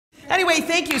Anyway,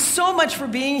 thank you so much for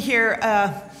being here.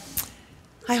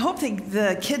 I hope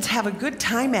the kids have a good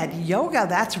time at yoga.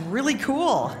 That's really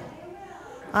cool.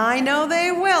 I know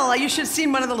they will. You should have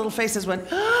seen one of the little faces went,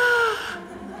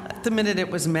 the minute it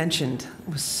was mentioned.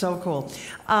 It was so cool.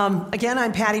 Again,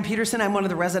 I'm Patty Peterson. I'm one of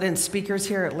the resident speakers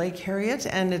here at Lake Harriet,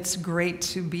 and it's great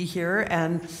to be here.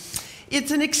 And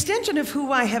it's an extension of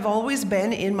who I have always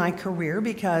been in my career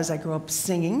because I grew up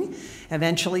singing,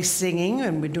 eventually singing,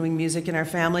 and we're doing music in our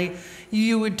family.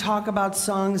 You would talk about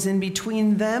songs in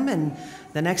between them, and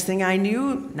the next thing I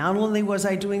knew, not only was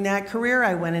I doing that career,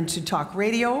 I went into talk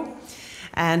radio.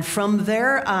 And from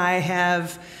there, I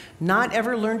have not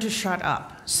ever learned to shut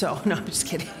up. So, no, I'm just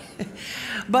kidding.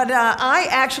 But I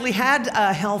actually had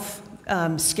a health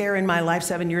scare in my life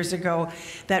 7 years ago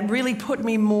that really put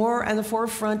me more at the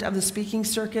forefront of the speaking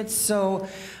circuit. So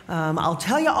I'll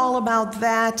tell you all about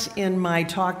that in my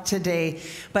talk today.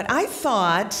 But I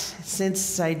thought,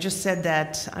 since I just said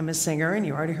that I'm a singer and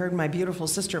you already heard my beautiful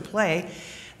sister play,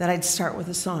 that I'd start with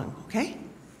a song, okay?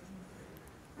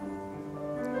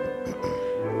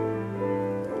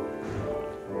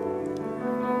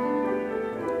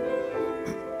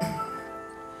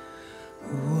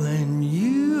 When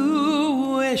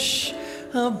you wish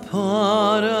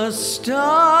upon a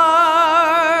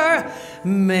star,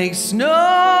 makes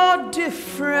no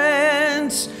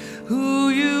difference who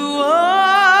you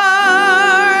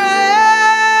are.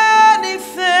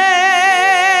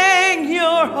 Anything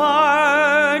your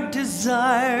heart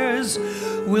desires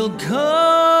will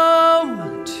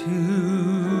come to you.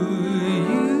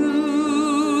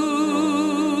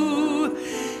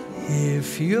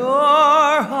 If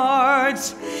your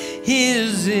heart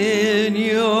is in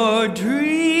your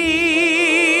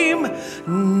dream,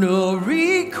 no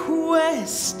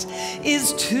request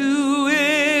is too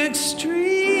extreme.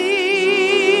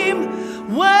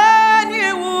 When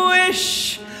you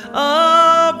wish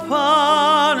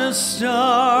upon a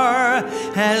star,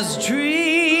 as dreamers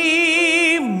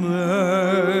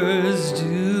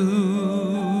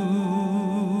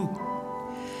do,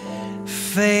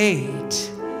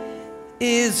 fate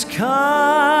is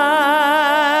kind.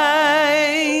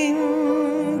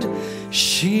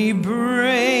 She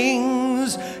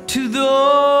brings to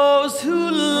those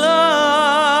who love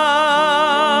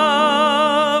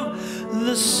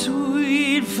the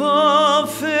sweet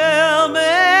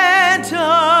fulfillment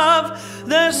of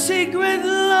their secret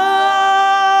longing.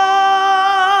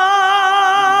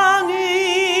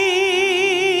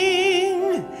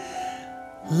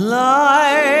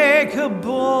 Like a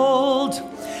bolt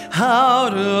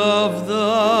out of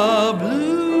the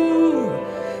blue,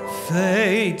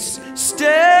 fate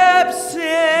steps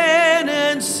in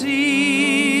and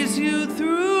sees you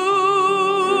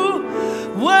through.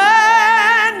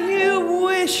 When you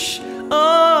wish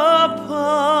upon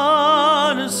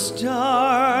a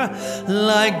star,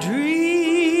 like dreamers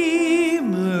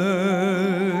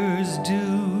do.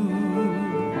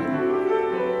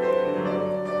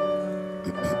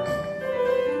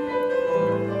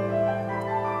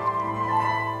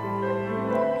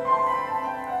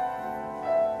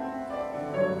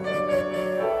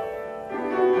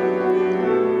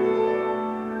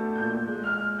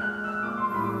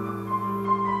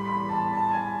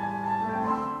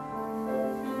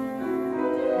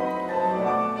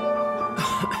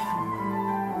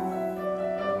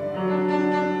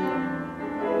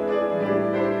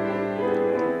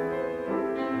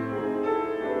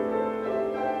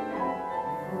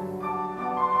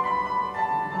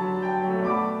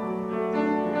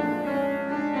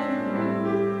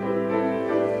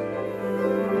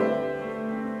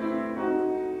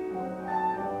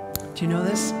 Do you know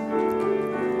this?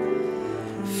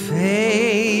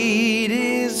 Fate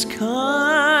is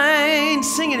kind.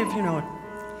 Sing it if you know it.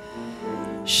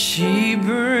 She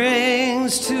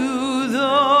brings to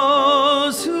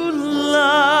those who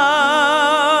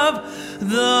love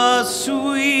the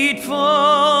sweet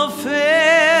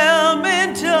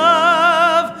fulfillment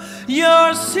of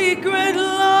your secret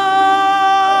longing.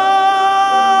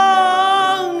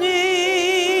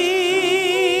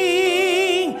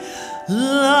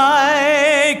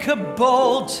 Like a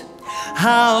bolt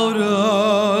out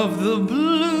of the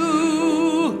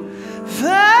blue,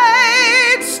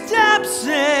 fate steps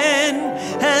in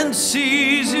and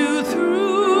sees you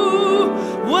through.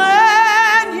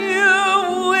 When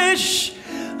you wish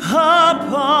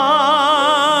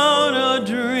upon a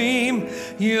dream,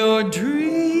 your dreams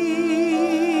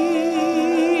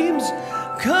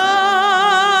come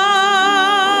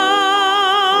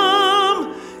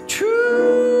true.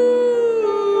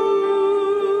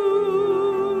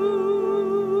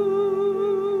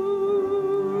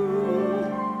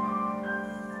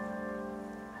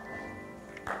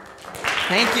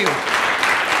 Thank you.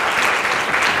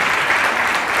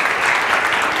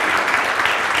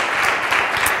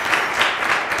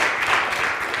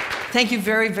 Thank you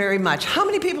very, very much. How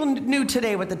many people knew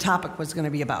today what the topic was going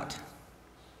to be about?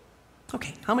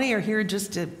 Okay, how many are here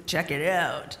just to check it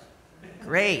out?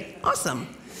 Great, awesome.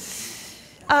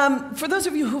 For those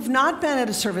of you who've not been at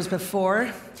a service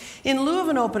before, in lieu of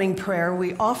an opening prayer,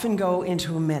 we often go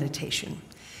into a meditation.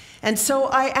 And so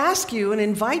I ask you and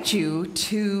invite you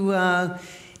to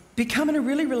become in a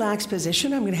really relaxed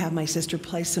position. I'm going to have my sister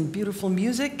play some beautiful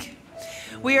music.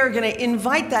 We are going to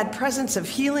invite that presence of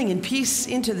healing and peace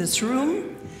into this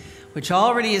room, which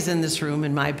already is in this room,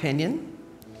 in my opinion.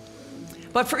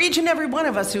 But for each and every one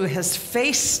of us who has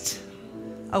faced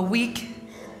a week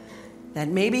that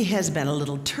maybe has been a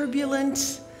little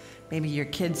turbulent, maybe your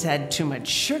kids had too much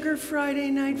sugar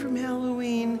Friday night from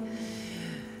Halloween,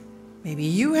 maybe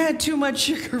you had too much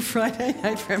sugar Friday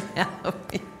night from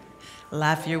Halloween.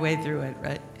 Laugh your way through it,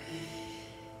 right?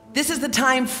 This is the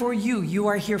time for you. You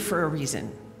are here for a reason.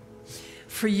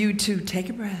 For you to take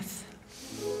a breath.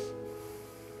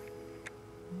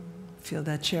 Feel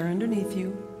that chair underneath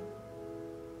you.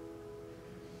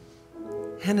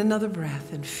 And another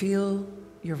breath and feel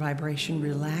your vibration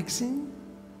relaxing.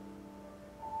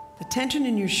 The tension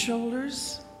in your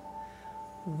shoulders.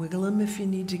 Wiggle them if you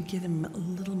need to get them a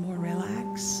little more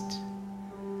relaxed.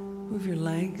 Move your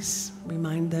legs.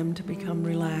 Remind them to become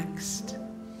relaxed.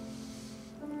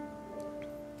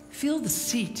 Feel the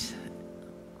seat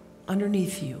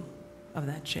underneath you of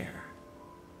that chair.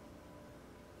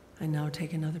 And now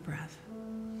take another breath.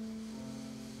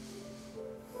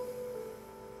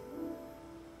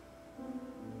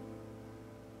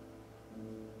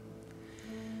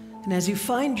 And as you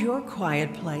find your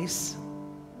quiet place,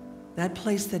 that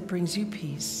place that brings you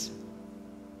peace,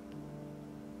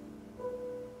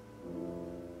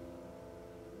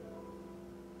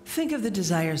 think of the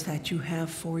desires that you have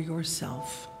for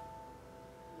yourself.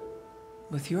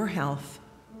 With your health,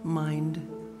 mind,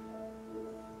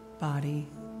 body,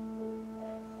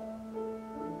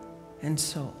 and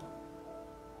soul.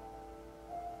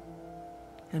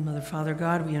 And Mother, Father,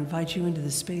 God, we invite you into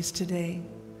this space today.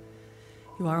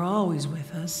 You are always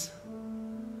with us.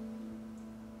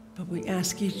 But we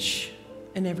ask each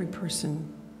and every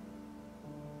person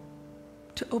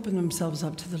to open themselves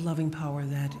up to the loving power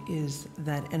that is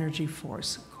that energy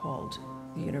force called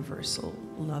the universal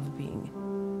love being.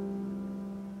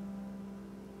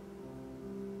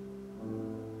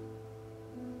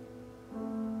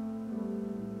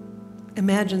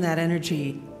 Imagine that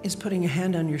energy is putting a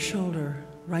hand on your shoulder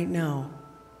right now.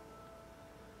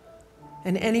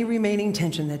 And any remaining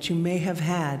tension that you may have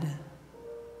had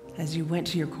as you went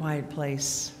to your quiet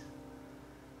place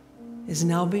is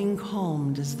now being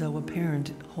calmed as though a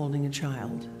parent holding a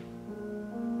child.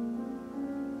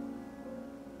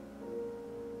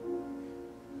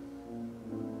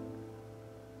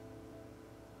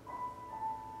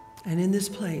 And in this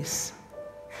place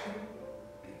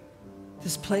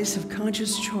of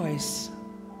conscious choice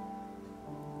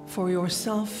for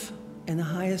yourself and the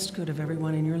highest good of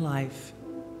everyone in your life,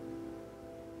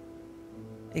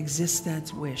 exists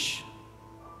that wish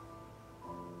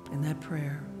and that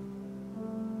prayer.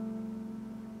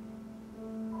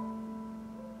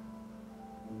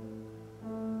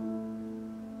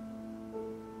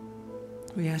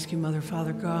 We ask you, Mother,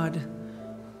 Father, God,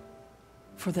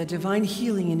 for that divine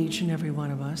healing in each and every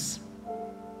one of us,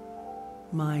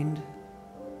 mind,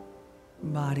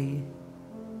 body,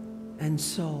 and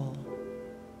soul.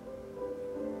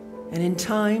 And in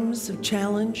times of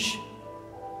challenge,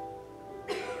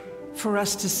 for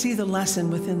us to see the lesson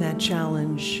within that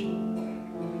challenge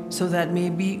so that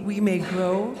maybe we may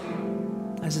grow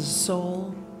as a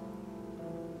soul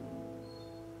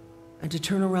and to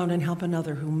turn around and help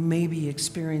another who may be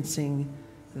experiencing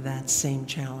that same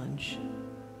challenge.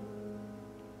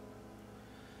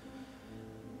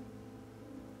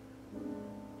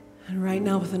 And right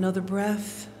now, with another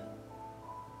breath,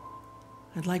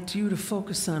 I'd like you to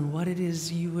focus on what it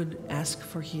is you would ask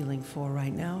for healing for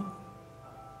right now.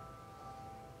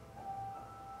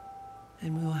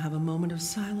 And we will have a moment of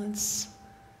silence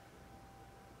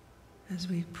as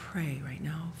we pray right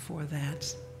now for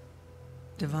that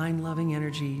divine loving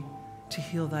energy to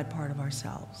heal that part of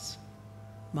ourselves,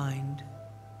 mind,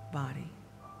 body,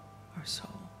 our soul.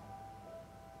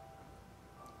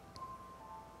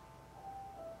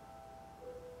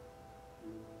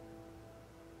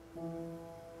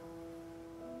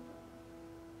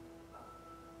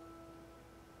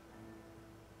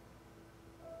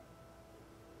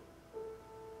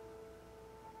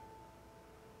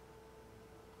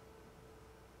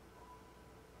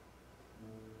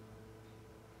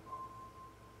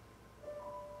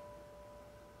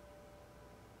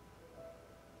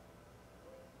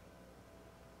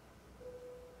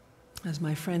 As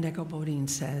my friend Echo Bodine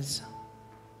says,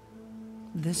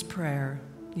 this prayer,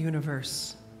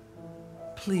 universe,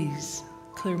 please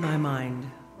clear my mind.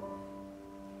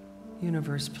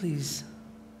 Universe, please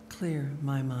clear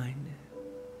my mind.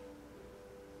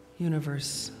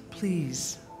 Universe,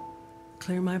 please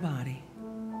clear my body.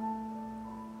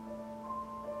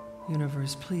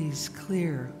 Universe, please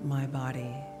clear my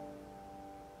body.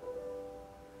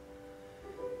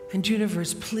 And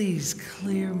universe, please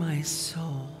clear my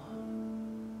soul.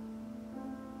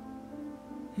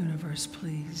 Universe,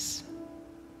 please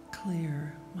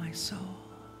clear my soul.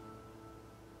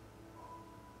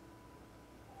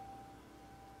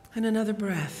 And another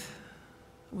breath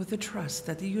with the trust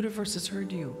that the universe has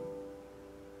heard you.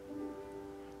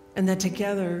 And that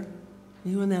together,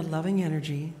 you and that loving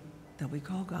energy that we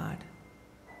call God,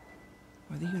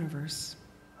 or the universe,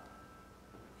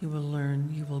 you will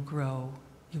learn, you will grow,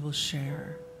 you will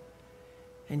share,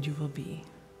 and you will be.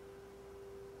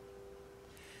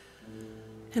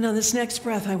 And on this next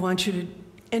breath, I want you to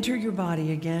enter your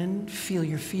body again. Feel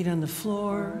your feet on the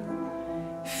floor.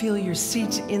 Feel your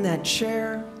seat in that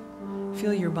chair.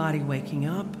 Feel your body waking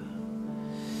up.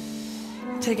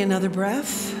 Take another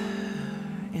breath.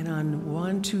 And on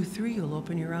 1, 2, 3, you'll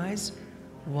open your eyes.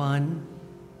 1,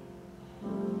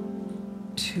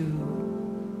 2,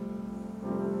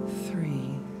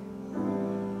 3.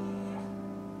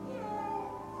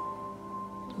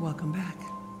 Welcome back.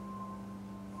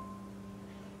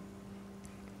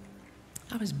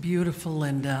 That was beautiful,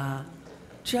 Linda.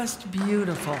 Just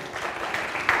beautiful.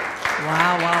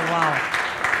 Wow, wow, wow.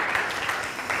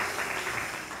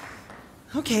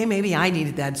 Okay, maybe I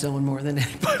needed that zone more than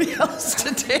anybody else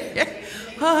today.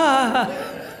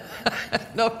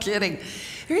 No kidding.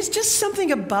 There's just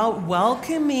something about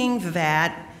welcoming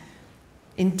that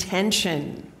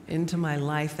intention into my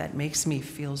life that makes me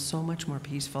feel so much more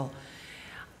peaceful.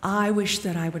 I wish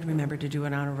that I would remember to do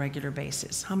it on a regular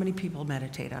basis. How many people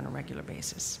meditate on a regular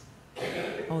basis?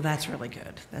 Oh, that's really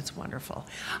good. That's wonderful.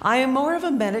 I am more of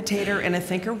a meditator and a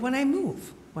thinker when I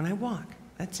move, when I walk.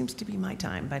 That seems to be my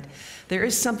time. But there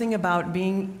is something about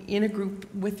being in a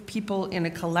group with people in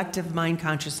a collective mind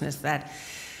consciousness that,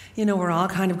 you know, we're all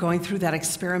kind of going through that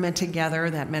experiment together,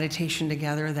 that meditation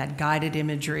together, that guided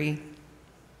imagery.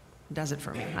 It does it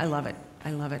for me. I love it.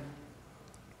 I love it.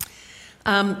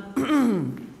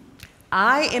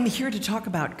 I am here to talk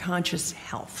about conscious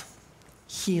health,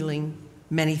 healing,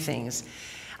 many things.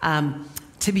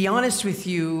 To be honest with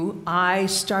you, I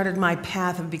started my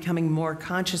path of becoming more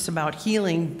conscious about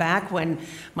healing back when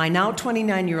my now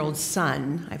 29-year-old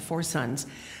son, I have 4 sons,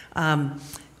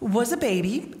 was a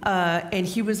baby, and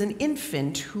he was an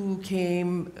infant who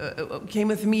came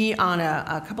with me on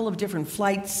a couple of different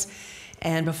flights.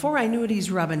 And before I knew it,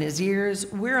 he's rubbing his ears.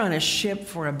 We're on a ship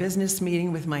for a business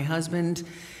meeting with my husband.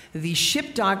 The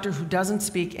ship doctor, who doesn't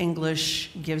speak English,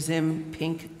 gives him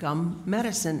pink gum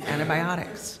medicine,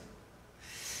 antibiotics.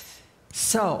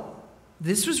 So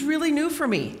this was really new for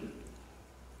me.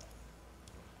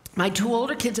 My 2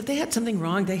 older kids, if they had something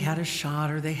wrong, they had a shot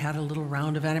or they had a little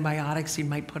round of antibiotics. He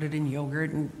might put it in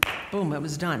yogurt and boom, it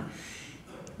was done.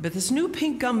 But this new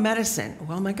pink gum medicine,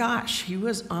 well, my gosh, he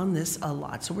was on this a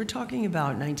lot. So we're talking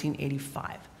about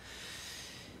 1985.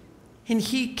 And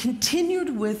he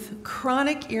continued with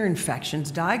chronic ear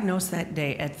infections, diagnosed that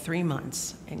day at 3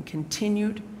 months, and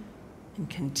continued and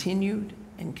continued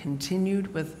and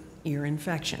continued with ear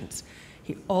infections.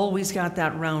 He always got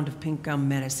that round of pink gum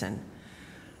medicine.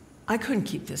 I couldn't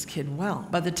keep this kid well.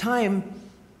 By the time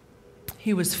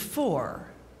he was 4,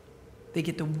 they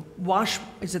get the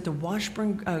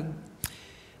Washburn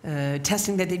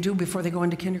testing that they do before they go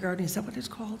into kindergarten? Is that what it's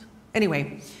called?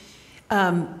 Anyway,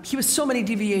 he was so many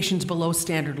deviations below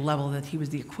standard level that he was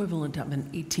the equivalent of an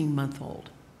 18-month-old.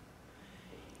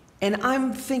 And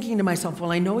I'm thinking to myself,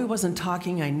 well, I know he wasn't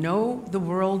talking. I know the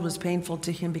world was painful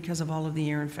to him because of all of the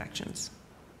ear infections.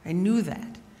 I knew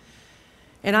that.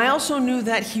 And I also knew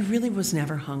that he really was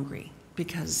never hungry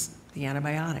because the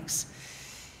antibiotics.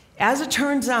 As it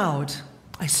turns out,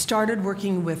 I started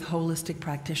working with holistic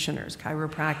practitioners,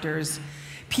 chiropractors,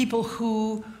 people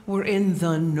who were in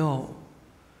the know.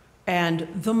 And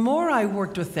the more I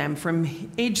worked with them, from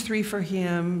age 3 for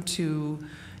him to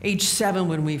age 7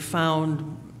 when we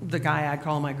found the guy I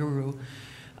call my guru,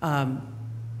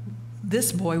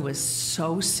 this boy was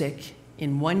so sick.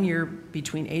 In 1 year,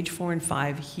 between age 4 and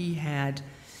 5, he had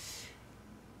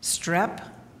strep,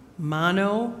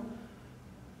 mono,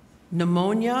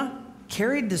 pneumonia,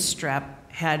 carried the strep,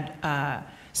 had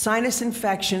sinus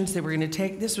infections. They were going to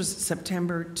take, this was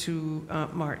September to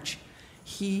March.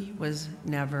 He was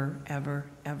never, ever,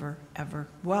 ever, ever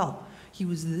well. He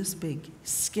was this big,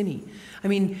 skinny. I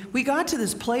mean, we got to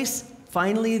this place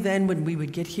finally then when we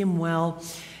would get him well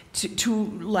to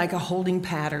like a holding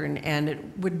pattern, and it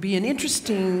would be an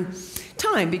interesting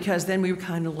time because then we would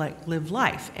kind of like live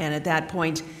life. And at that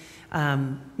point,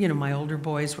 my older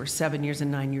boys were 7 years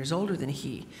and 9 years older than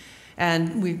he.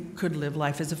 And we could live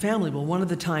life as a family. Well, one of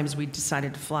the times we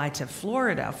decided to fly to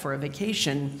Florida for a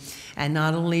vacation, and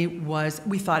not only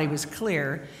we thought he was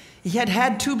clear, he had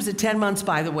had tubes at 10 months,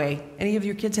 by the way. Any of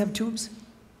your kids have tubes?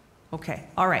 Okay,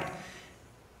 all right.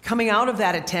 Coming out of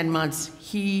that at 10 months,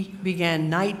 he began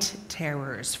night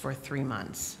terrors for 3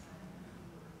 months,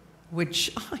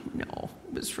 which I know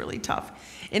was really tough.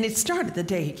 And it started the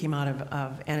day he came out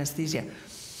of anesthesia.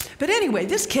 But anyway,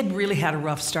 this kid really had a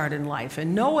rough start in life,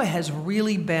 and Noah has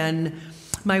really been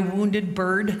my wounded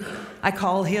bird, I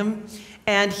call him.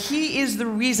 And he is the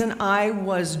reason I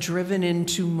was driven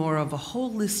into more of a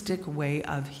holistic way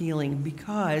of healing,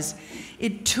 because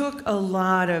it took a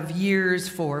lot of years,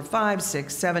 4, 5,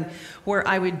 6, 7, where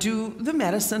I would do the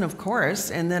medicine, of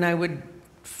course, and then I would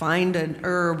find an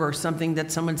herb or something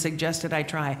that someone suggested I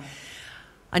try,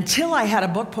 until I had a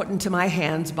book put into my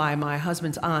hands by my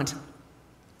husband's aunt.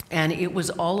 And it was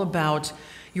all about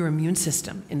your immune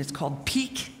system, and it's called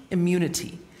Peak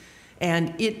Immunity.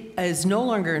 And it is no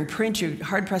longer in print. You're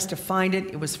hard-pressed to find it.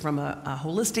 It was from a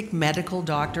holistic medical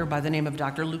doctor by the name of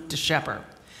Dr. Luke DeShepper.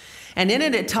 And in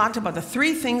it, it talked about the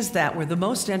 3 things that were the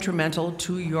most detrimental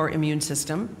to your immune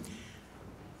system: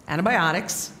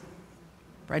 antibiotics,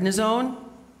 prednisone,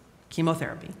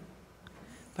 chemotherapy.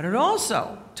 But it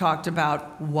also talked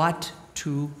about what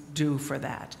to do for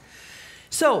that.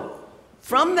 So,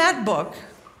 from that book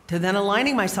to then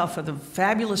aligning myself with a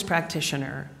fabulous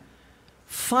practitioner,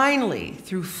 finally,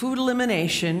 through food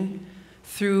elimination,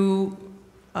 through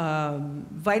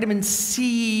vitamin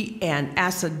C and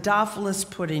acidophilus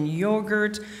put in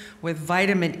yogurt, with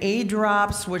vitamin A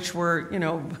drops, which were,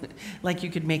 like you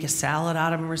could make a salad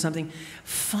out of them or something,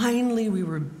 finally we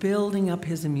were building up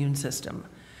his immune system.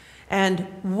 And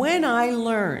when I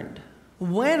learned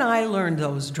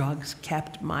those drugs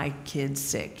kept my kids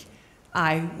sick,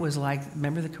 I was like,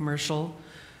 remember the commercial?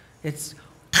 It's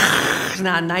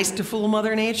not nice to fool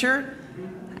Mother Nature.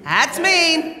 That's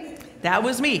me. That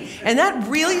was me. And that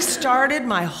really started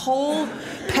my whole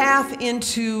path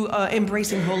into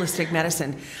embracing holistic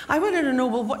medicine. I wanted to know,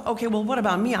 what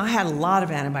about me? I had a lot of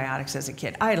antibiotics as a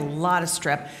kid. I had a lot of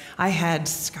strep. I had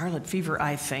scarlet fever,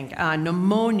 I think,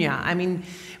 pneumonia. I mean,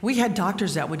 we had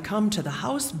doctors that would come to the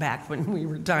house back when we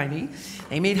were tiny.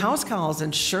 They made house calls,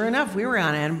 and sure enough, we were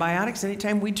on antibiotics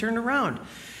anytime we turned around.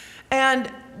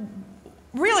 And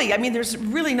really, I mean, there's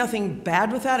really nothing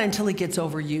bad with that until it gets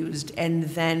overused. And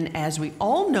then, as we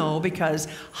all know, because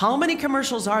how many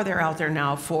commercials are there out there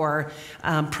now for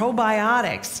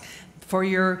probiotics, for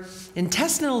your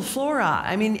intestinal flora?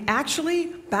 I mean, actually,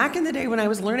 back in the day when I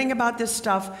was learning about this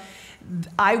stuff,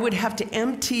 I would have to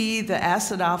empty the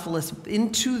acidophilus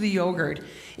into the yogurt.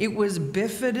 It was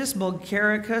Bifidus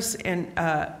bulgaricus and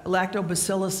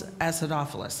Lactobacillus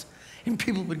acidophilus. And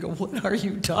people would go, what are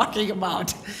you talking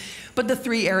about? But the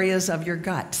 3 areas of your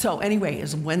gut. So anyway,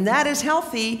 when that is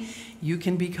healthy, you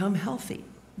can become healthy.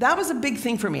 That was a big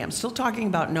thing for me. I'm still talking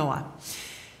about Noah.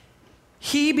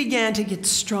 He began to get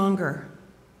stronger.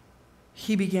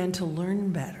 He began to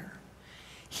learn better.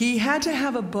 He had to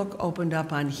have a book opened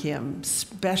up on him,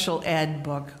 special ed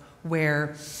book,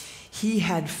 where he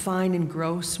had fine and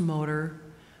gross motor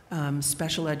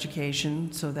special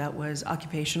education, so that was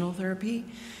occupational therapy.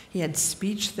 He had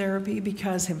speech therapy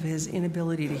because of his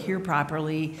inability to hear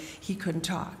properly. He couldn't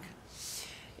talk.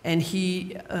 And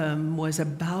he was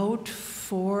about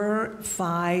 4,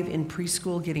 5 in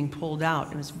preschool getting pulled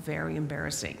out. It was very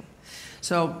embarrassing.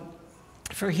 So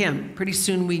for him, pretty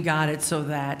soon we got it so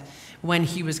that when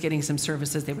he was getting some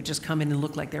services, they would just come in and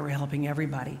look like they were helping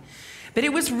everybody. But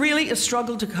it was really a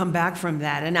struggle to come back from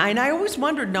that. And I always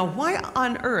wondered, now, why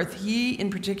on earth, he in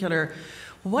particular,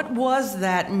 what was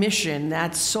that mission,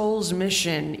 that soul's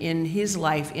mission in his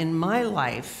life, in my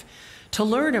life, to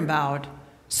learn about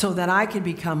so that I could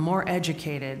become more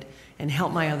educated and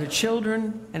help my other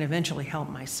children and eventually help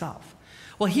myself?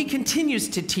 Well, he continues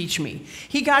to teach me.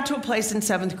 He got to a place in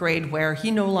 7th grade where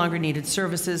he no longer needed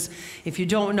services. If you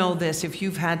don't know this, if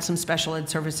you've had some special ed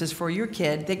services for your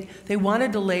kid, they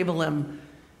wanted to label him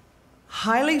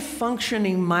highly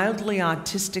functioning, mildly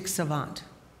autistic savant.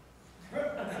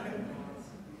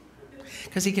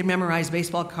 Because he could memorize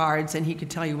baseball cards and he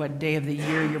could tell you what day of the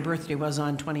year your birthday was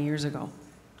on 20 years ago.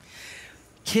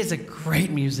 He's a great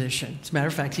musician. As a matter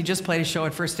of fact, he just played a show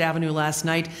at First Avenue last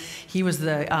night. He was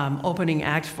the opening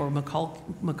act for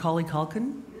Macaulay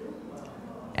Culkin.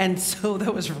 And so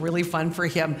that was really fun for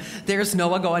him. There's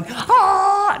Noah going,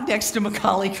 ah, next to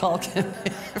Macaulay Culkin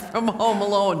from Home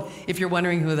Alone, if you're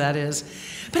wondering who that is.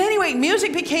 But anyway,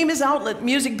 music became his outlet.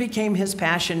 Music became his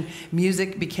passion.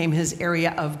 Music became his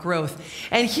area of growth.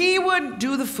 And he would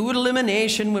do the food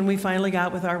elimination when we finally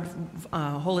got with our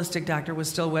holistic doctor was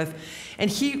still with.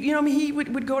 And he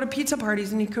would go to pizza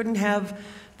parties and he couldn't have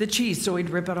the cheese, so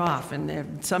he'd rip it off.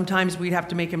 And sometimes we'd have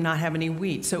to make him not have any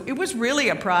wheat. So it was really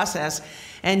a process.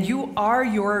 And you are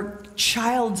your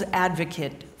child's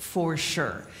advocate for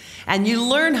sure. And you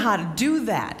learn how to do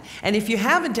that. And if you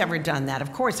haven't ever done that,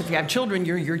 of course, if you have children,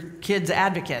 you're your kid's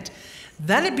advocate.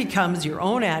 Then it becomes your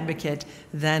own advocate,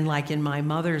 then like in my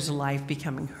mother's life,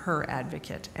 becoming her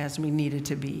advocate, as we needed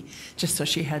to be, just so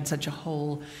she had such a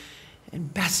whole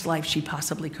and best life she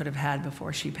possibly could have had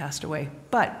before she passed away.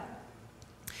 But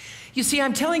you see,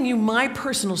 I'm telling you my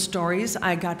personal stories.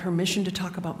 I got permission to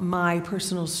talk about my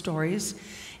personal stories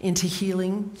into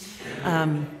healing.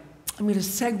 I'm going to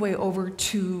segue over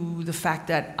to the fact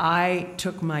that I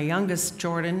took my youngest,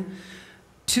 Jordan,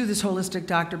 to this holistic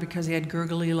doctor because he had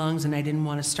gurgly lungs and I didn't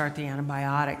want to start the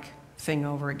antibiotic thing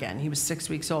over again. He was 6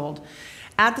 weeks old.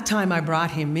 At the time I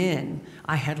brought him in,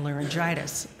 I had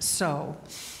laryngitis. So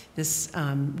this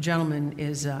gentleman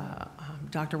is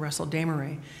Dr. Russell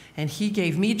Desmarais, and he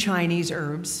gave me Chinese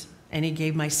herbs, and he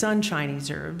gave my son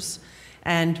Chinese herbs,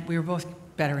 and we were both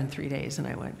better in 3 days. And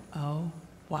I went, oh,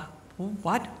 wow.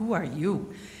 What? Who are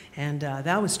you? And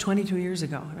that was 22 years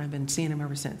ago, and I've been seeing him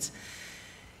ever since.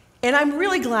 And I'm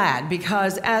really glad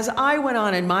because as I went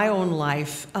on in my own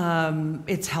life,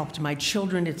 it's helped my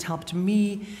children, it's helped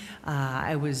me. I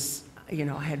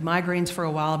had migraines for a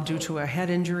while due to a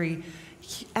head injury.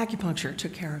 Acupuncture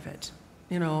took care of it.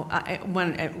 When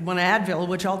Advil,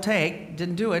 which I'll take,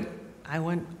 didn't do it, I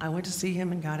went to see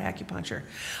him and got acupuncture.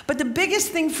 But the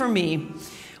biggest thing for me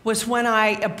was when I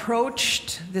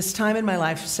approached this time in my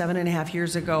life 7.5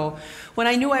 years ago, when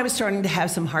I knew I was starting to have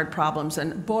some heart problems.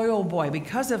 And boy, oh boy,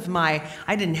 because of I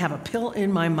didn't have a pill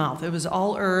in my mouth. It was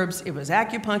all herbs, it was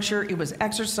acupuncture, it was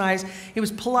exercise, it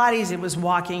was Pilates, it was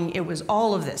walking, it was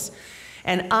all of this.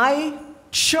 And I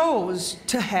chose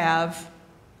to have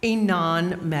a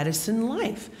non-medicine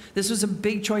life. This was a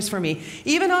big choice for me.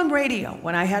 Even on radio,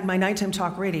 when I had my nighttime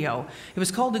talk radio, it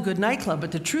was called The Good Night Club,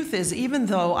 but the truth is, even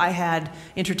though I had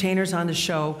entertainers on the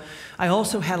show, I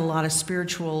also had a lot of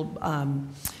spiritual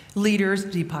leaders,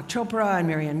 Deepak Chopra and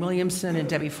Marianne Williamson and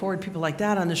Debbie Ford, people like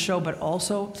that on the show, but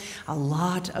also a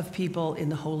lot of people in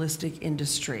the holistic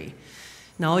industry.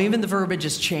 Now, even the verbiage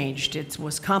has changed. It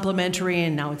was complementary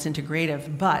and now it's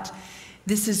integrative, but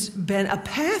this has been a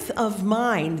path of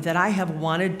mine that I have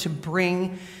wanted to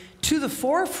bring to the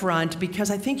forefront because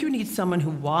I think you need someone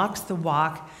who walks the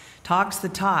walk, talks the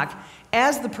talk,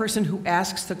 as the person who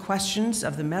asks the questions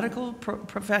of the medical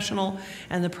professional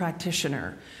and the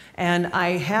practitioner. And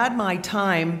I had my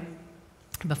time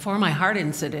before my heart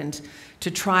incident to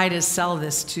try to sell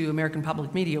this to American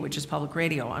Public Media, which is public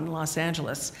radio in Los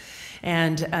Angeles.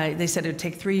 And they said it would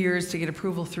take 3 years to get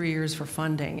approval, 3 years for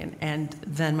funding, and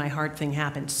then my heart thing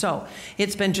happened. So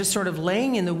it's been just sort of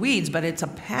laying in the weeds, but it's a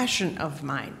passion of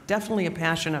mine, definitely a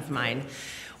passion of mine.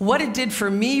 What it did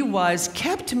for me was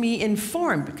kept me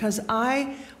informed because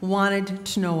I wanted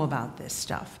to know about this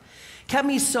stuff. Kept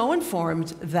me so informed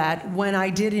that when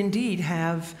I did indeed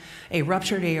have a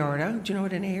ruptured aorta, do you know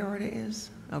what an aorta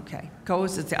is? Okay,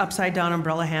 it's the upside down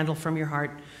umbrella handle from your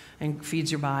heart and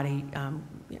feeds your body.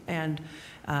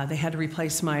 They had to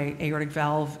replace my aortic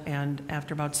valve, and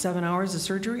after about 7 hours of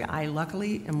surgery, I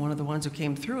luckily am one of the ones who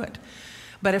came through it.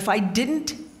 But if I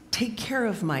didn't take care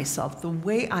of myself the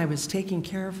way I was taking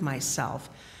care of myself,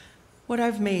 would I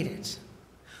have made it?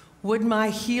 Would my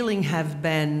healing have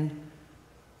been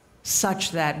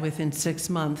such that within 6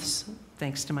 months,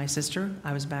 thanks to my sister,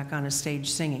 I was back on a stage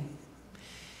singing?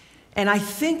 And I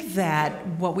think that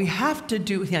what we have to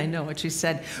do, yeah, I know what she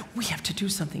said, we have to do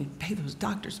something, pay those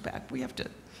doctors back. We have to,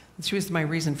 she was my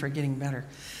reason for getting better.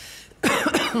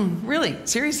 Really,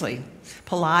 seriously.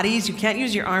 Pilates, you can't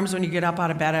use your arms when you get up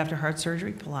out of bed after heart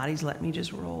surgery. Pilates let me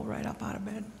just roll right up out of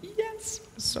bed. Yes, it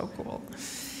was so cool.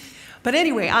 But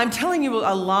anyway, I'm telling you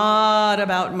a lot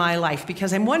about my life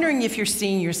because I'm wondering if you're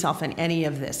seeing yourself in any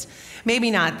of this.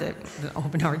 Maybe not the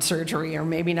open heart surgery, or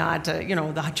maybe not,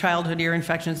 the childhood ear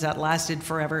infections that lasted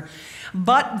forever.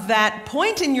 But that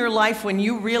point in your life when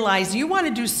you realize you want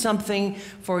to do something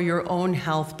for your own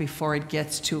health before it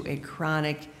gets to a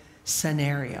chronic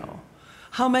scenario.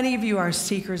 How many of you are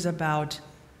seekers about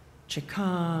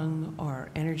Qigong or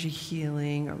energy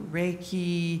healing or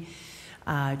Reiki?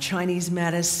 Chinese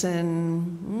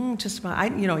medicine, just about,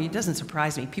 it doesn't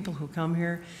surprise me. People who come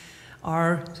here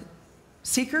are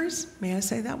Seekers, may I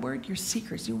say that word? You're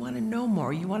seekers. You want to know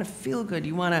more. You want to feel good.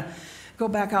 You want to go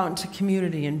back out into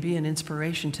community and be an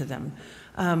inspiration to them.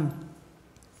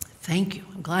 Thank you.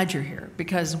 I'm glad you're here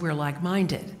because we're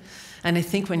like-minded. And I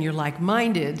think when you're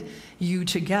like-minded, you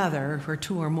together, where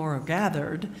two or more are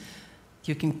gathered,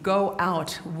 you can go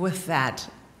out with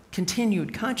that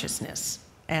continued consciousness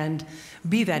and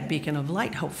be that beacon of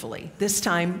light, hopefully. This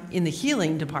time in the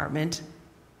healing department,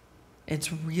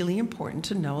 it's really important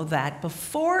to know that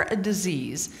before a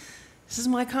disease, this is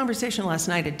my conversation last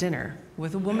night at dinner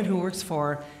with a woman who works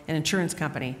for an insurance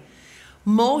company.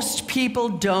 Most people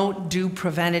don't do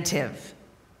preventative.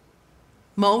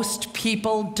 Most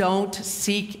people don't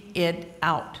seek it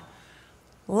out.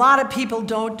 A lot of people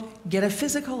don't get a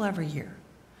physical every year.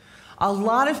 A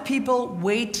lot of people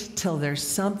wait till there's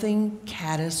something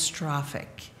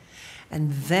catastrophic,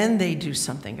 and then they do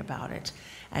something about it.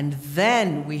 And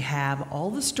then we have all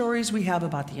the stories we have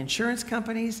about the insurance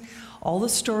companies, all the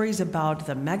stories about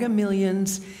the mega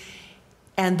millions,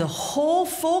 and the whole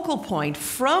focal point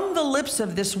from the lips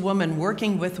of this woman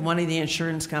working with one of the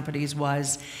insurance companies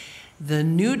was, the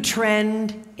new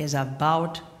trend is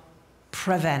about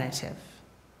preventative.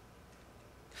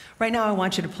 Right now, I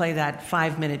want you to play that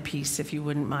 5-minute piece, if you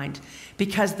wouldn't mind,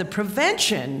 because the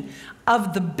prevention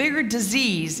of the bigger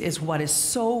disease is what is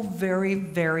so very,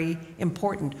 very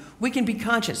important. We can be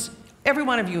conscious. Every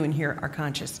one of you in here are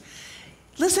conscious.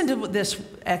 Listen to this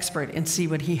expert and see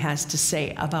what he has to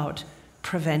say about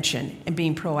prevention and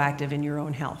being proactive in your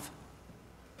own health.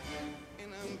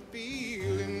 And I'm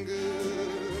feeling good.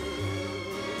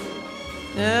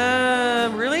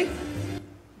 Really?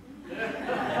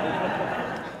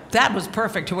 That was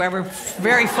perfect, whoever.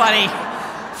 Very funny.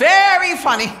 Very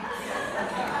funny.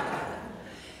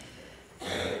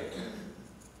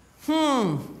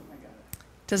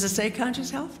 Does it say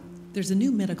conscious health? There's a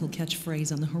new medical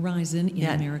catchphrase on the horizon in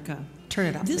America. Turn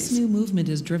it up, This please. new movement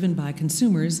is driven by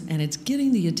consumers, and it's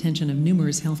getting the attention of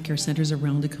numerous healthcare centers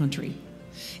around the country.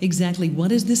 Exactly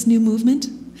what is this new movement?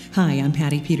 Hi, I'm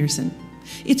Patty Peterson.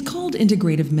 It's called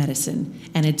integrative medicine,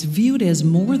 and it's viewed as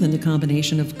more than the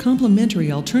combination of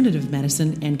complementary alternative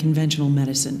medicine and conventional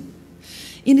medicine.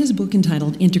 In his book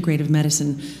entitled Integrative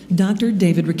Medicine, Dr.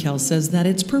 David Raquel says that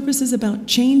its purpose is about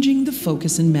changing the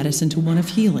focus in medicine to one of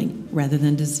healing rather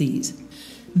than disease.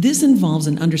 This involves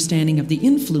an understanding of the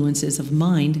influences of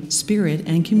mind, spirit,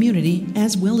 and community,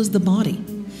 as well as the body,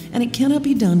 and it cannot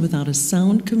be done without a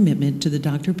sound commitment to the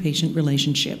doctor-patient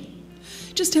relationship.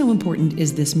 Just how important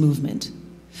is this movement?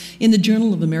 In the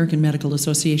Journal of American Medical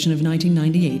Association of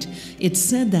 1998, it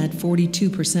said that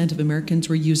 42% of Americans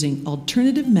were using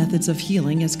alternative methods of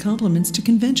healing as complements to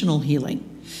conventional healing.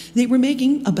 They were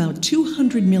making about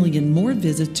 200 million more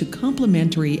visits to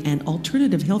complementary and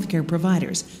alternative healthcare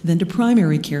providers than to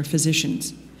primary care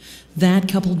physicians. That,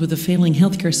 coupled with a failing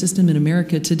healthcare system in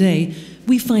America today,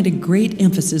 we find a great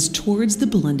emphasis towards the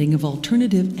blending of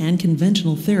alternative and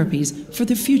conventional therapies for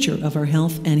the future of our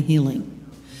health and healing.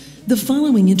 The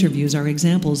following interviews are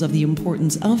examples of the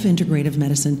importance of integrative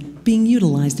medicine being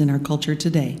utilized in our culture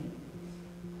today.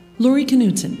 Lori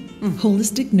Knudsen,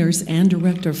 holistic nurse and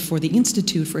director for the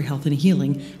Institute for Health and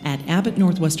Healing at Abbott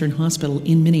Northwestern Hospital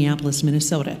in Minneapolis,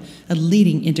 Minnesota, a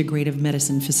leading integrative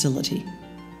medicine facility.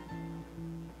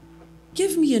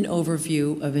 Give me an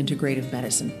overview of integrative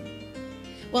medicine.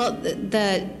 Well,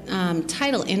 the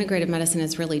title integrative medicine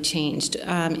has really changed.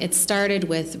 It started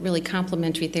with really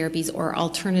complementary therapies or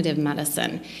alternative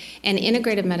medicine. And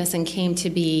integrative medicine came to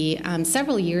be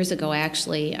several years ago,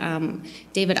 actually.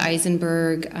 David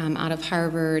Eisenberg out of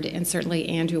Harvard, and certainly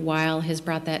Andrew Weil has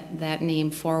brought that name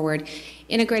forward.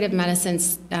 Integrative medicine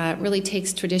really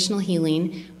takes traditional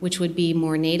healing, which would be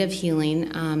more native healing,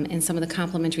 and some of the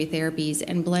complementary therapies,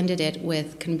 and blended it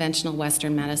with conventional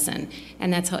Western medicine.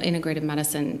 And that's how integrative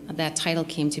medicine, that title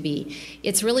came to be.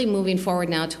 It's really moving forward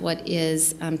now to what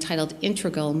is titled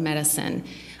integral medicine,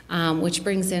 which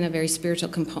brings in a very spiritual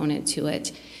component to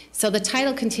it. So the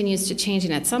title continues to change,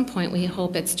 and at some point we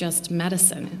hope it's just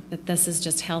medicine, that this is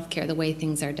just healthcare, the way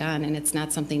things are done, and it's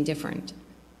not something different.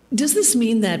 Does this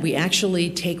mean that we actually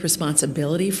take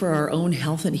responsibility for our own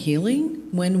health and healing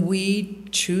when we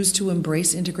choose to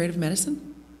embrace integrative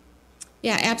medicine?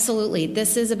 Yeah, absolutely.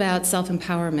 This is about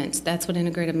self-empowerment. That's what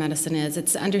integrative medicine is.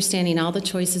 It's understanding all the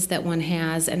choices that one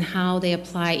has and how they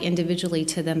apply individually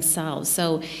to themselves.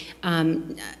 So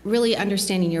really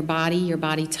understanding your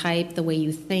body type, the way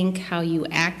you think, how you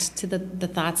act to the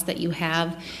thoughts that you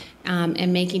have,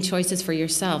 and making choices for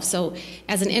yourself. So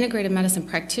as an integrative medicine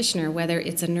practitioner, whether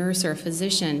it's a nurse or a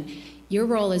physician, your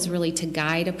role is really to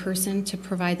guide a person, to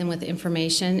provide them with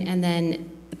information, and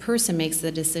then the person makes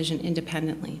the decision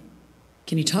independently.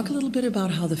 Can you talk a little bit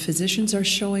about how the physicians are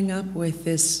showing up with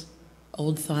this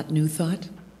old thought, new thought?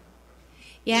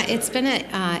 Yeah, it's been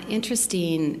an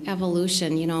interesting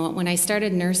evolution. You know, when I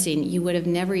started nursing, you would have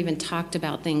never even talked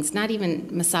about things, not even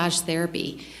massage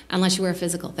therapy, unless you were a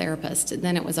physical therapist.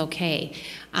 Then it was okay.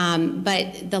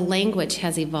 But the language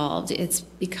has evolved. It's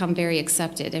become very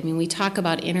accepted. I mean, we talk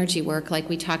about energy work like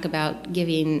we talk about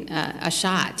giving a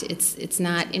shot. It's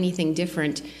not anything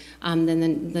different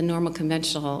than the normal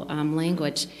conventional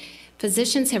language.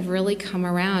 Physicians have really come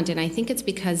around, and I think it's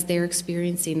because they're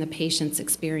experiencing the patient's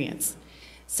experience.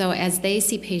 So as they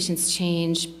see patients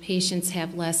change, patients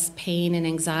have less pain and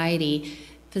anxiety,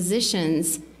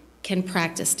 physicians can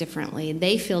practice differently.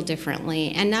 They feel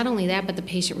differently. And not only that, but the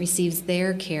patient receives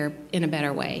their care in a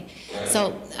better way.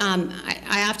 So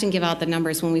I often give out the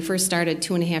numbers. When we first started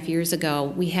 2.5 years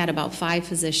ago, we had about 5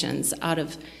 physicians out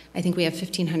of, I think we have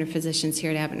 1,500 physicians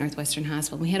here at Abbott Northwestern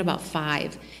Hospital. We had about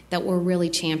 5 that were really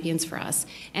champions for us.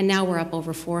 And now we're up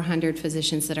over 400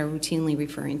 physicians that are routinely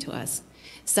referring to us.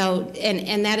 So,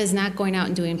 and that is not going out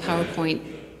and doing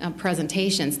PowerPoint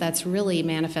presentations. That's really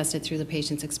manifested through the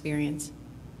patient's experience.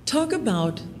 Talk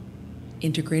about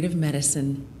integrative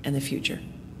medicine and the future.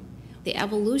 The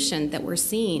evolution that we're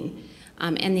seeing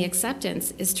and the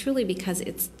acceptance is truly because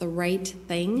it's the right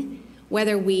thing.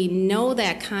 Whether we know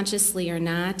that consciously or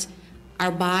not,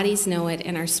 our bodies know it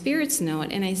and our spirits know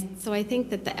it. And so I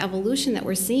think that the evolution that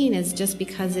we're seeing is just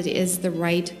because it is the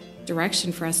right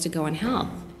direction for us to go in health.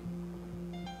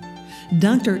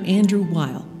 Dr. Andrew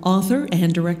Weil, author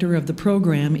and director of the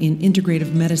program in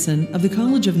integrative medicine of the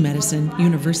College of Medicine,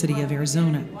 University of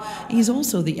Arizona. He's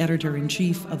also the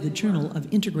editor-in-chief of the Journal of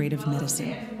Integrative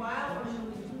Medicine.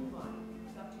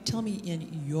 Tell me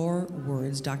in your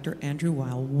words, Dr. Andrew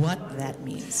Weil, what that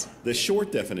means. The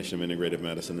short definition of integrative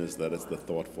medicine is that it's the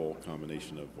thoughtful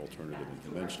combination of alternative and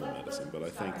conventional medicine, but I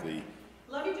think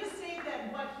Let me just say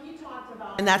that what he talked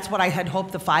about, and that's what I had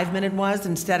hoped the 5-minute was,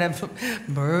 instead of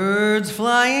birds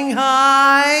flying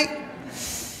high,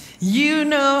 you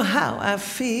know how I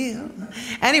feel.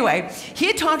 Anyway,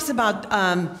 he talks about,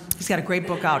 he's got a great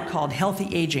book out called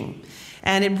Healthy Aging.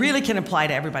 And it really can apply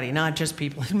to everybody, not just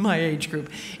people in my age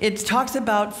group. It talks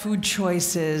about food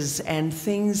choices and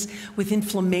things with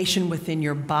inflammation within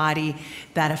your body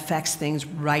that affects things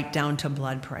right down to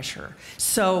blood pressure.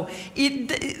 So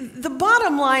the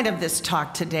bottom line of this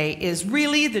talk today is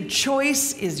really the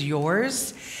choice is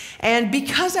yours. And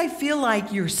because I feel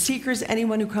like you're seekers,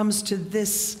 anyone who comes to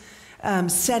this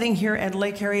setting here at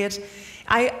Lake Harriet,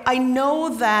 I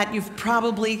know that you've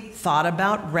probably thought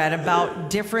about, read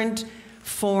about different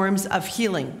forms of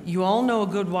healing. You all know a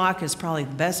good walk is probably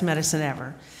the best medicine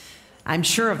ever. I'm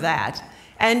sure of that.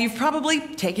 And you've probably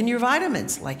taken your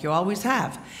vitamins, like you always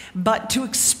have. But to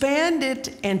expand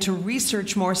it and to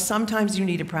research more, sometimes you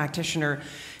need a practitioner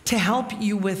to help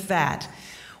you with that.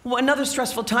 Well, another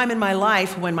stressful time in my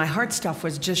life when my heart stuff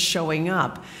was just showing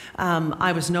up,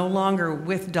 I was no longer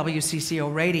with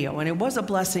WCCO radio, and it was a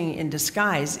blessing in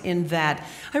disguise in that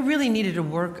I really needed to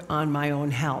work on my own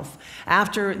health.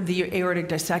 After the aortic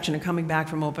dissection and coming back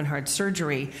from open heart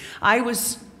surgery, I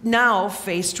was now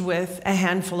faced with a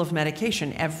handful of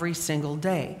medication every single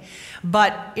day.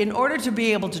 But in order to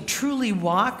be able to truly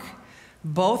walk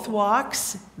both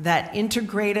walks, that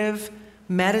integrative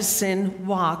medicine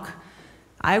walk,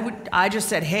 I just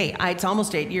said, hey, it's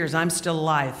almost 8 years. I'm still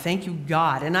alive. Thank you,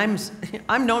 God. And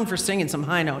I'm known for singing some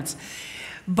high notes.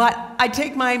 But I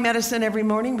take my medicine every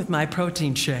morning with my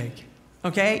protein shake.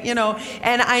 Okay, you know,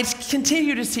 and I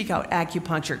continue to seek out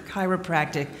acupuncture,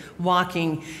 chiropractic,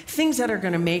 walking, things that are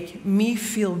going to make me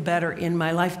feel better in my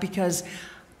life because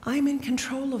I'm in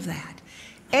control of that.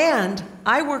 And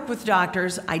I work with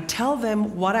doctors. I tell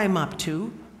them what I'm up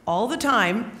to all the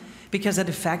time, because it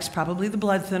affects probably the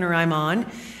blood thinner I'm on.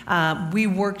 We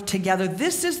work together.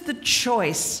 This is the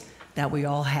choice that we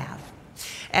all have.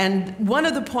 And one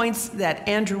of the points that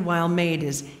Andrew Weil made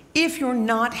is, if you're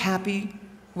not happy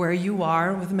where you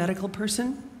are with a medical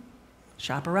person,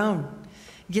 shop around.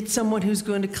 Get someone who's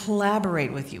going to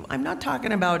collaborate with you. I'm not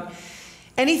talking about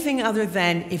anything other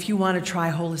than if you want to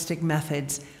try holistic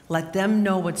methods, let them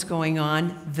know what's going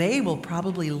on. They will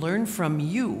probably learn from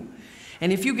you.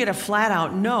 And if you get a flat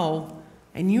out no,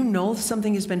 and you know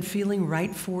something has been feeling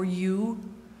right for you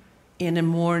in a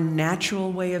more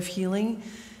natural way of healing,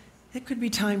 it could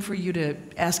be time for you to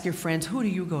ask your friends, who do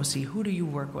you go see? Who do you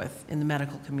work with in the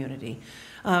medical community?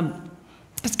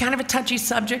 It's kind of a touchy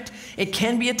subject. It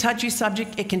can be a touchy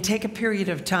subject. It can take a period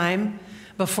of time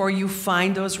before you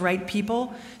find those right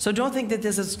people. So don't think that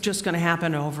this is just going to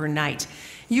happen overnight.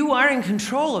 You are in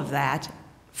control of that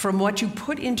from what you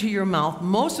put into your mouth.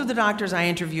 Most of the doctors I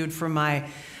interviewed for my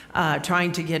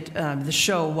trying to get the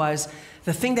show was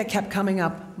the thing that kept coming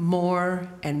up more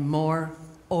and more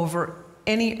over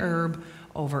any herb,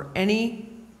 over any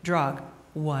drug,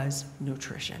 was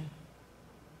nutrition.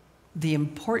 The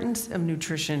importance of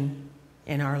nutrition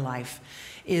in our life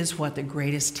is what the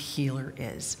greatest healer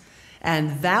is.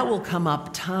 And that will come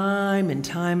up time and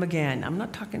time again. I'm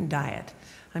not talking diet.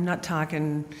 I'm not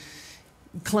talking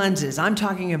cleanses. I'm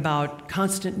talking about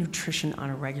constant nutrition on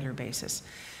a regular basis.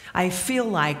 I feel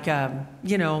like,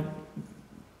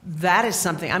 that is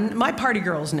something. My party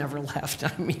girl's never left.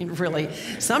 I mean, really.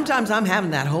 Sometimes I'm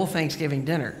having that whole Thanksgiving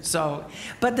dinner. So,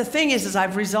 but the thing is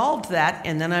I've resolved that,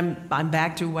 and then I'm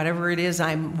back to whatever it is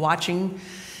I'm watching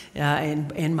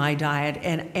in my diet,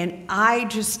 and I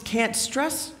just can't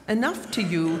stress enough to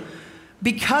you,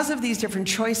 because of these different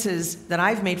choices that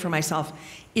I've made for myself,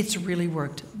 it's really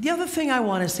worked. The other thing I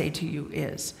want to say to you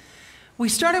is, we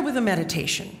started with a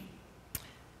meditation,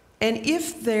 and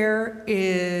if there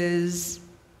is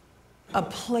a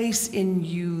place in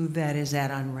you that is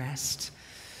at unrest,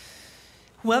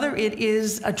 whether it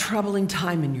is a troubling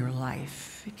time in your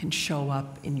life, it can show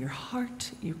up in your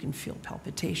heart, you can feel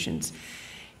palpitations.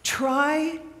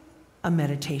 Try a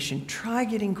meditation, try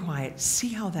getting quiet, see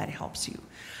how that helps you,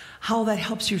 how that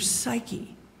helps your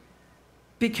psyche.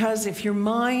 Because if your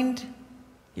mind,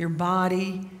 your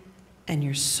body, and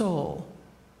your soul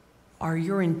are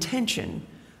your intention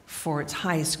for its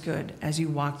highest good as you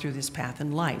walk through this path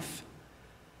in life,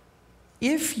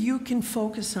 if you can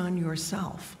focus on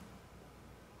yourself,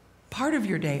 part of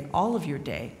your day, all of your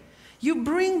day, you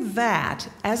bring that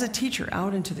as a teacher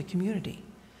out into the community.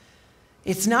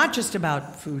 It's not just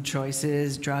about food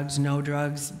choices, drugs, no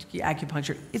drugs,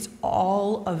 acupuncture. It's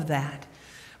all of that.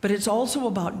 But it's also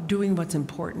about doing what's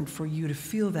important for you to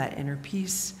feel that inner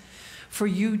peace, for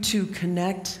you to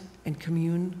connect and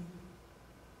commune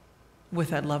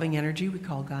with that loving energy we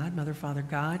call God, Mother, Father,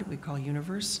 God, we call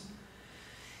universe.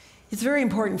 It's very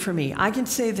important for me. I can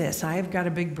say this, I have got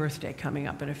a big birthday coming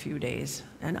up in a few days,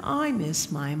 and I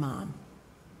miss my mom.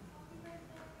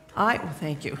 Well,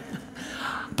 thank you.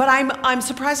 But I'm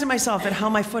surprised at myself at how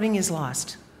my footing is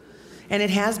lost. And it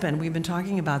has been. We've been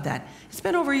talking about that. It's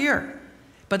been over a year.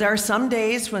 But there are some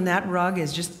days when that rug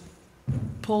is just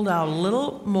pulled out a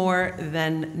little more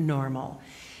than normal.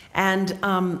 And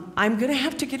I'm going to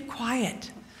have to get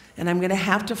quiet. And I'm going to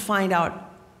have to find out,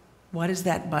 what is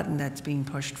that button that's being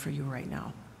pushed for you right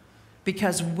now?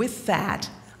 Because with that,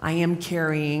 I am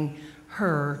carrying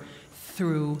her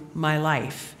through my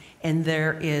life. And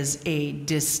there is a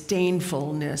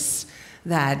disdainfulness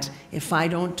that if I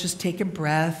don't just take a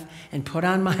breath and put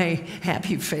on my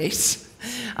happy face,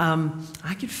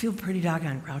 I could feel pretty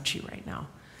doggone grouchy right now.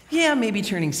 Yeah, maybe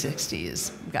turning 60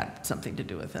 has got something to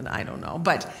do with it. I don't know.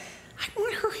 But I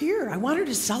want her here. I want her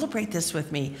to celebrate this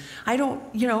with me.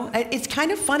 It's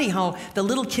kind of funny how the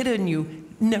little kid in you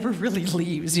never really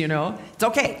leaves, It's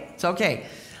okay. It's okay.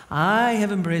 I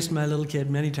have embraced my little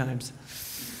kid many times.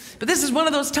 But this is one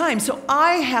of those times, so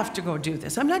I have to go do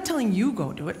this. I'm not telling you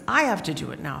go do it. I have to do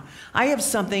it now. I have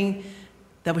something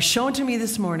that was shown to me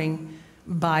this morning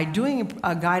by doing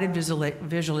a guided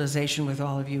visualization with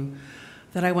all of you,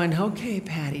 that I went, okay,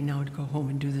 Patty, now to go home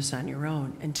and do this on your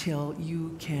own until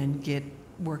you can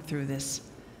work through this.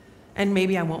 And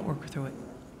maybe I won't work through it.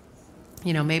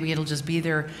 Maybe it'll just be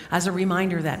there as a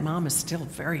reminder that Mom is still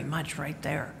very much right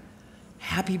there.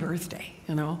 Happy birthday,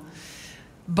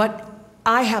 But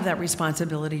I have that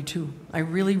responsibility too. I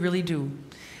really, really do.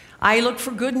 I look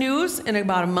for good news in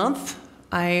about a month.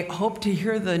 I hope to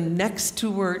hear the next two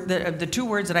words, the two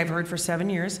words that I've heard for 7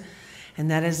 years,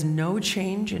 and that is no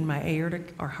change in my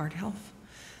aortic or heart health.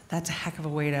 That's a heck of a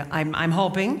way to, I'm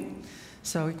hoping.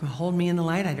 So you can hold me in the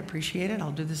light, I'd appreciate it.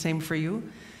 I'll do the same for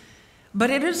you.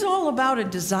 But it is all about a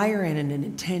desire and an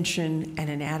intention and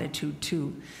an attitude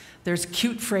too. There's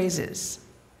cute phrases.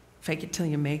 Fake it till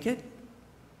you make it.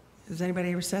 Has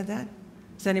anybody ever said that?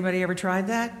 Has anybody ever tried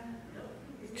that?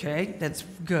 Okay, that's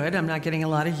good. I'm not getting a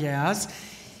lot of yes.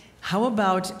 How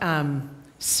about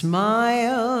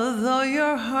smile though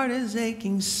your heart is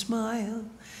aching, smile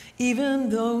even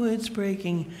though it's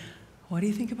breaking. What do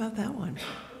you think about that one?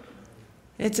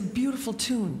 It's a beautiful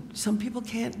tune. Some people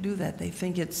can't do that. They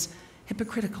think it's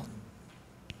hypocritical.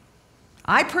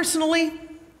 I personally,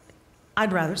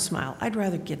 I'd rather smile. I'd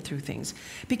rather get through things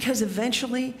because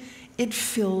eventually it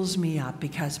fills me up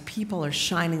because people are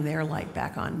shining their light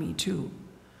back on me too.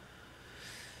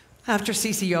 After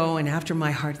CCO and after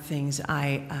my heart things,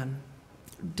 I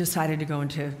decided to go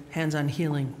into hands-on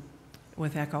healing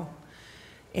with Echo.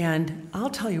 And I'll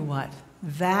tell you what,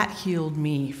 that healed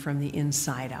me from the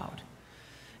inside out.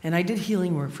 And I did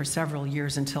healing work for several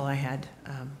years until I had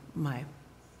my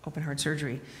open heart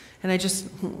surgery.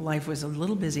 And life was a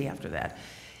little busy after that.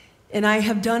 And I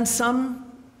have done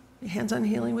some hands-on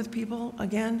healing with people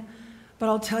again, but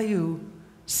I'll tell you,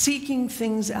 seeking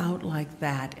things out like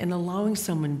that and allowing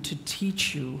someone to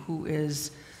teach you who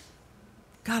is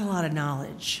got a lot of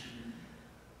knowledge,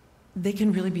 they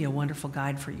can really be a wonderful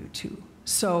guide for you too.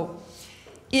 So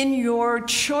in your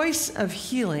choice of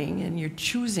healing, and you're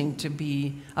choosing to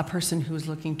be a person who's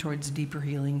looking towards deeper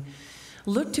healing,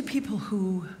 look to people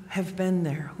who have been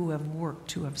there, who have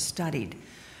worked, who have studied,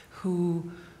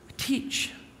 who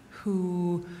teach,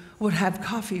 who would have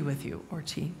coffee with you or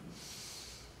tea.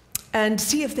 And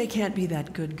see if they can't be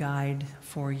that good guide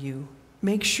for you.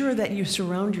 Make sure that you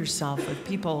surround yourself with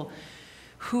people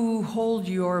who hold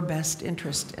your best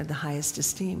interest at the highest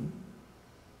esteem.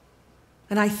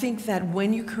 And I think that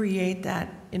when you create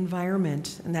that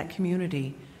environment and that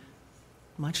community,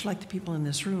 much like the people in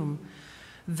this room,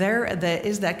 there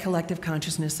is that collective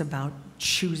consciousness about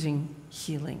choosing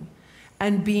healing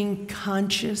and being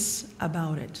conscious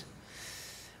about it.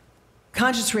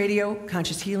 Conscious radio,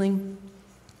 conscious healing,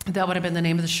 that would have been the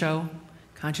name of the show,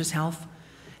 Conscious Health.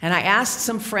 And I asked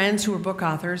some friends who are book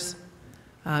authors,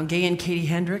 Gay and Katie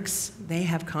Hendricks, they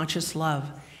have Conscious Love.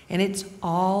 And it's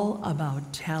all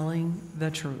about telling the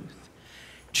truth.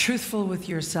 Truthful with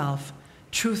yourself,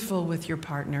 truthful with your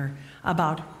partner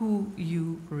about who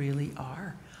you really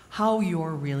are, how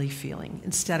you're really feeling,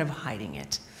 instead of hiding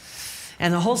it.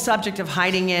 And the whole subject of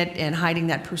hiding it and hiding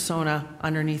that persona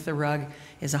underneath the rug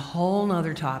is a whole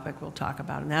nother topic we'll talk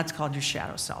about, and that's called your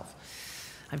shadow self.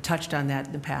 I've touched on that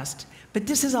in the past. But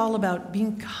this is all about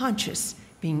being conscious,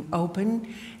 being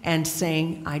open, and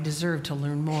saying, I deserve to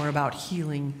learn more about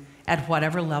healing at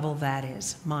whatever level that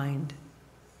is, mind,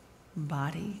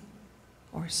 body,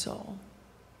 or soul.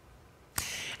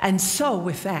 And so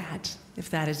with that, if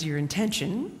that is your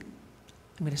intention,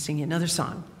 I'm going to sing you another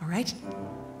song, all right?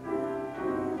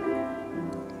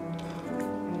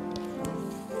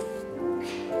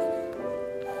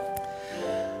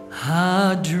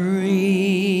 A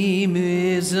dream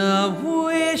is a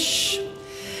wish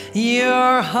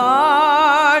your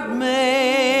heart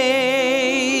makes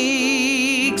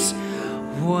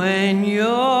when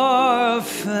you're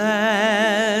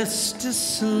fast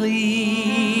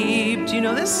asleep. Do you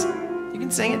know this? You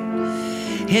can sing it.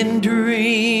 In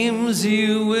dreams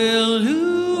you will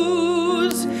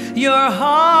lose your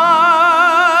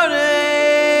heartache.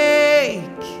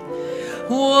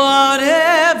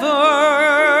 Whatever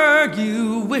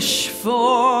you wish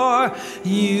for,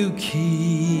 you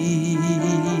keep.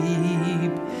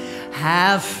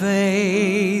 Have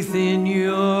faith in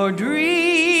your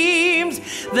dreams,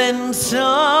 then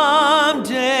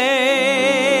someday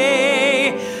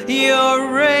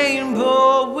your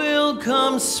rainbow will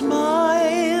come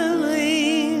smiling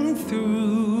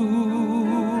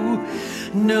through.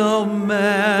 No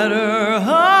matter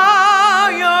how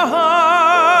your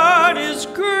heart is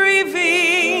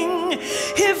grieving,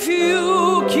 if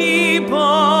you keep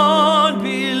on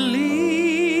believing,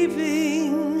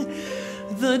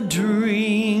 the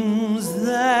dreams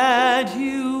that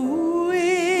you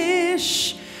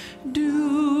wish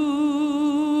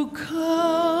do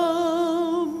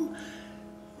come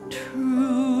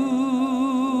true.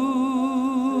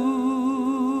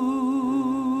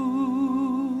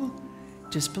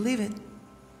 Just believe it.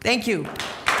 Thank you.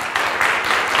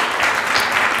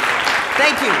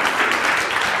 Thank you.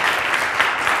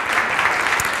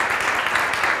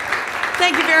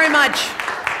 Thank you very much.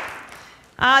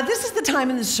 This is the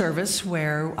time in the service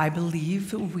where I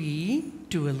believe we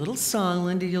do a little song.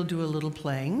 Linda, you'll do a little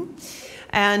playing.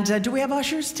 And do we have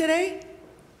ushers today?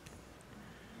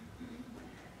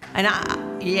 And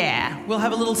yeah, we'll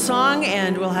have a little song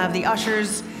and we'll have the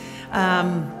ushers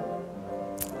come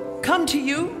to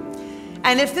you.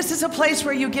 And if this is a place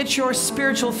where you get your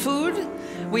spiritual food,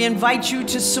 we invite you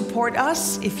to support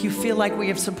us if you feel like we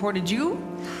have supported you.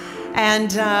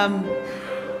 And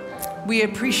we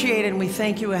appreciate it and we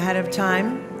thank you ahead of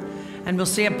time. And we'll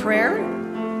say a prayer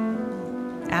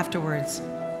afterwards.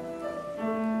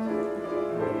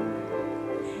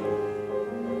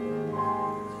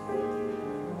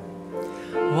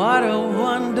 What a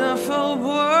wonderful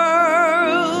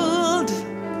world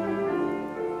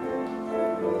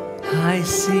I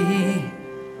see.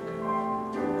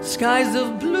 Skies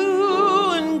of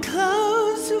blue and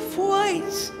clouds of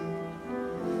white.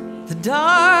 The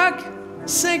dark,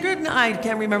 sacred night. I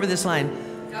can't remember this line.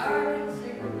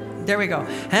 There we go.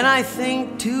 And I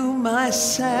think to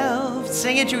myself,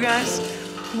 sing it, you guys.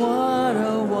 What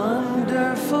a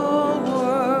wonderful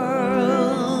world.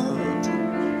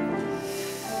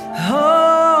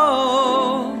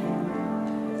 Oh,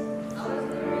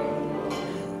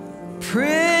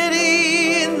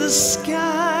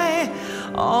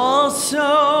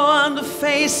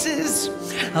 faces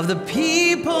of the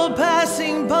people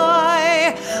passing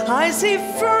by. I see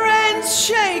friends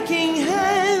shaking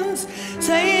hands,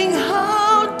 saying,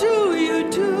 how do you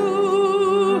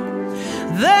do?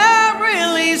 They're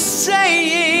really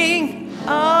saying,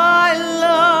 I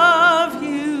love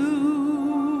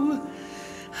you.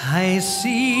 I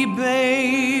see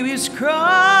babies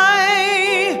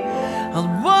cry,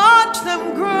 I'll watch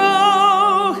them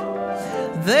grow.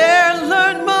 They'll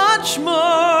learn much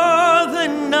more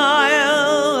than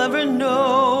I'll ever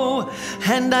know.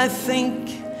 And I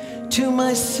think to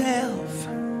myself,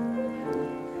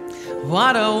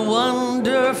 what a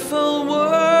wonderful world.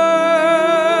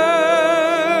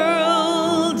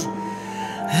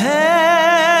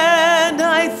 And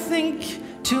I think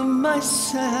to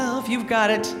myself, you've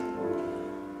got it.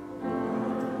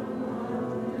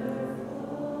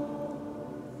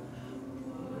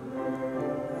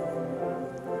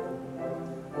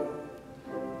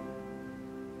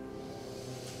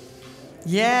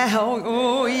 Yeah,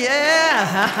 oh yeah.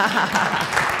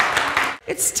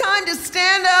 It's time to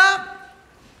stand up.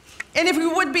 And if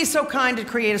you would be so kind to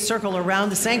create a circle around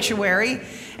the sanctuary,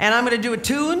 and I'm going to do a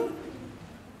tune.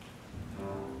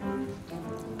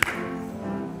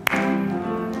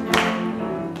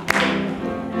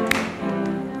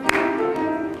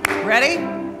 Ready?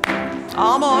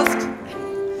 Almost.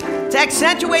 To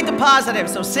accentuate the positive,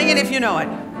 so sing it if you know it.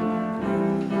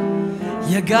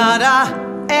 You gotta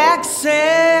accentuate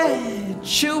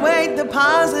the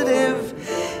positive,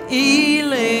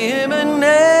 eliminate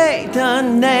the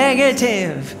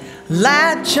negative,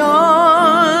 latch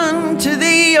on to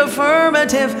the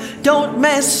affirmative, don't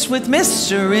mess with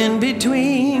Mr. In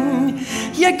Between.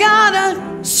 You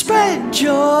gotta spread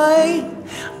joy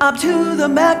up to the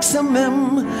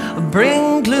maximum,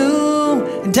 bring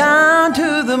gloom down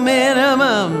to the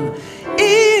minimum.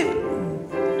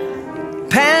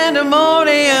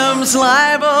 Pandemonium's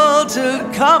liable to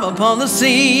come upon the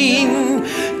scene.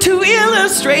 To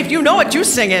illustrate, you know it, you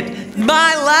sing it.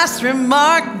 My last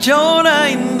remark, Jonah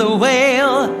in the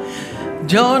whale,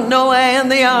 Noah and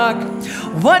the ark.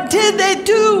 What did they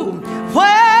do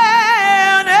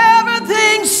when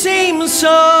everything seemed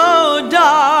so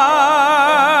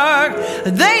dark?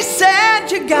 They said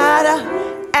you gotta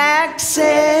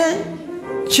accentuate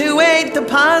the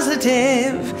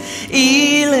positive,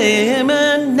 eliminate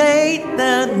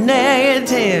the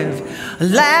negative,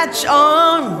 latch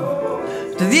on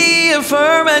to the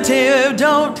affirmative,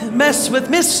 don't mess with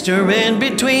Mr. In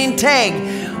Between. Take,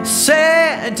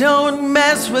 say, don't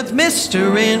mess with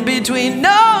Mr. In Between.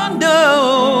 No,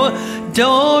 no,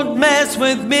 don't mess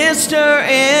with Mr.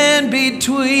 In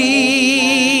Between.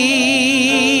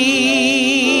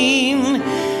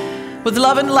 With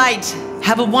love and light,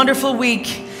 have a wonderful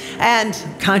week, and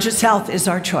conscious health is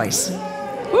our choice.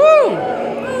 Woo!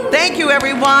 Thank you,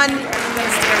 everyone.